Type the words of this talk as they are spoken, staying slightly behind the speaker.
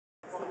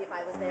if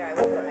I was there, I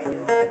would put my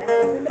news.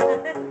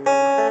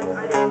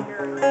 I didn't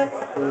hear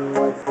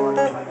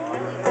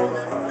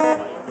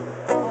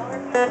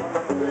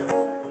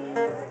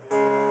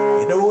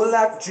You know I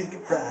like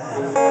chicken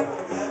fried,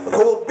 a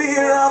cold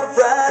beer on a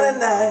Friday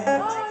night,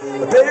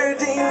 a pair of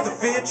jeans that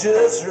fit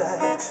just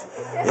right,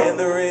 and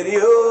the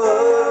radio.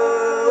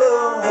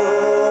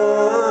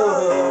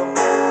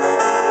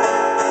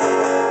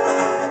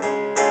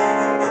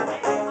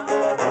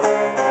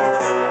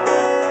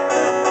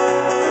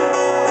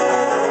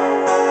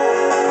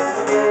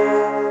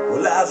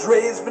 Well, I was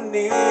raised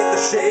beneath the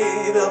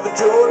shade of a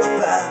Georgia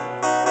pine.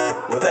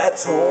 Well,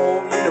 that's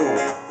home, you know,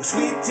 with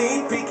sweet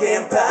tea,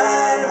 pecan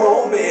pie, and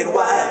homemade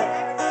wine,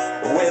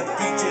 where the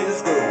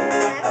peaches grow.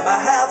 At my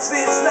house,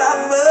 it's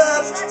not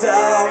much to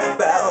talk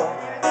about,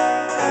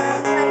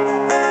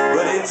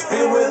 but it's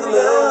filled with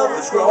love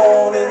that's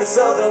grown in the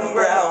southern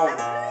ground,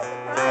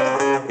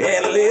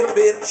 and a little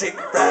bit of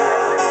chicken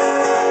fried,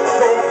 a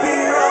cold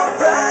beer on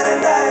Friday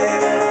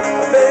night,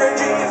 a pair of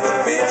jeans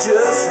that fit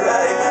just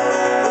right,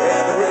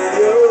 and the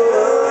radio.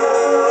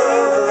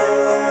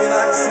 You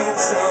like to see the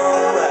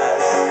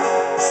sunrise,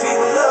 see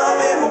the love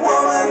in a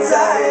woman's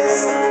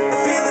eyes,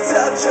 feel the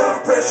touch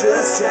of a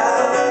precious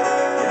child.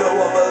 You know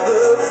a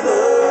mother's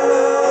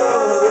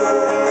love.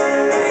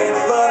 Ain't it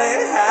funny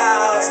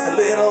how it's the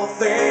little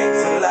things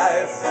in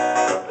life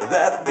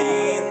that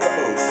mean the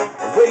most?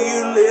 The way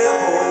you live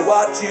or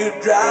what you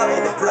drive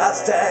or the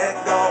price tag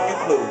on your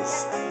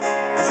clothes.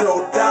 There's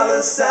no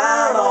dollar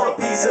sign on a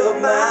piece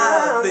of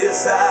mind,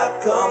 this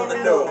I've come to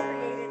know.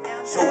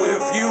 So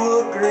if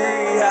you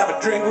agree, have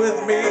a drink with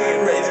me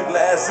and raise your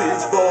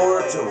glasses for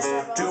a toast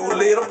to a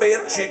little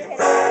bit of chicken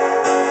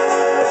fried,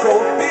 a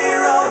cold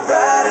beer on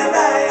Friday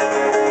night,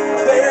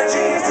 a pair of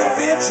jeans that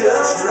fit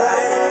just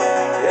right,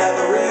 and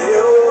the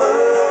radio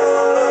up.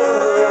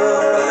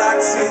 I like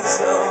to see the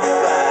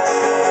sunrise,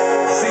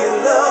 see the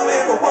love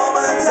in a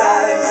woman's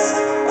eyes,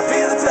 I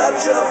feel the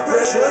touch of a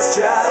precious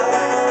child.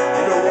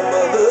 You know a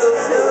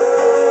mother's love.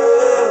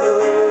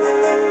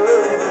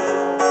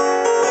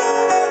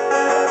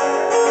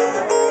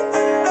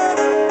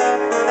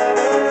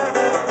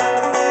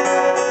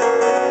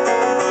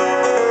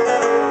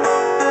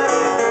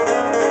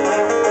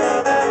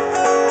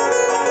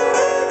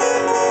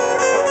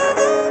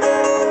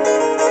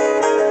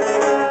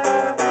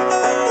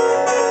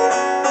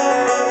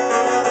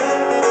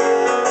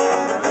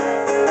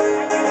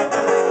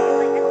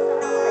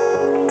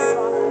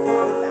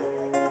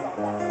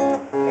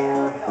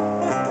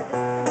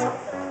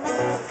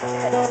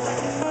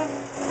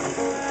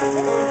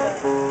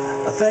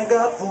 I thank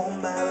God for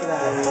my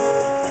life,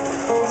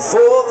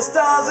 for the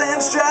stars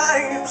and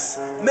stripes,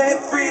 may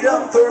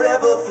freedom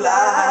forever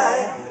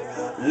fly.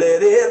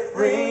 Let it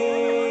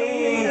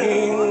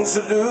ring,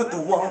 salute the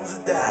ones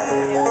that died,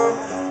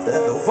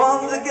 and the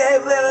ones that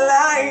gave their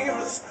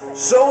lives,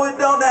 so we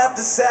don't have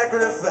to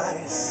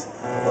sacrifice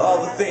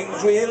all the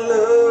things we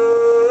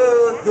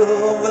love,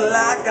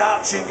 like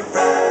our chicken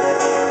fried,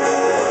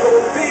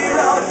 cold beer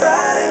on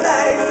Friday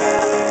night,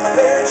 a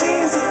pair of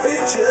jeans that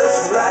fit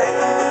just right,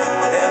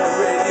 and the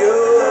radio.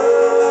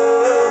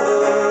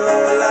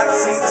 I like to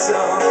see the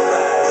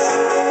sunrise,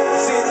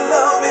 see the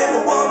love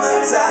in a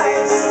woman's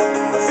eyes,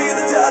 feel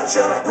the touch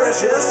of a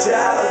precious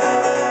child.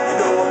 You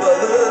know a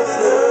mother's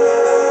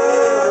love,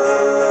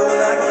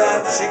 like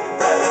that chicken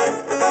fried,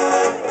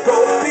 a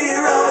cold beer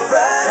on a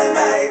Friday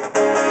night,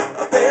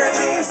 a pair of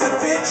jeans that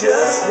fit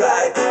just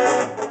right,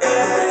 and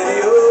the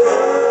radio.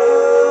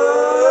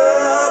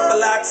 I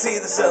like to see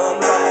the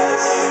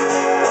sunrise,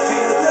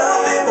 feel the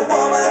love in a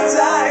woman's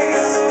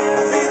eyes,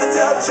 feel the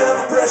touch of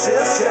a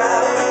precious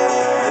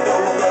child.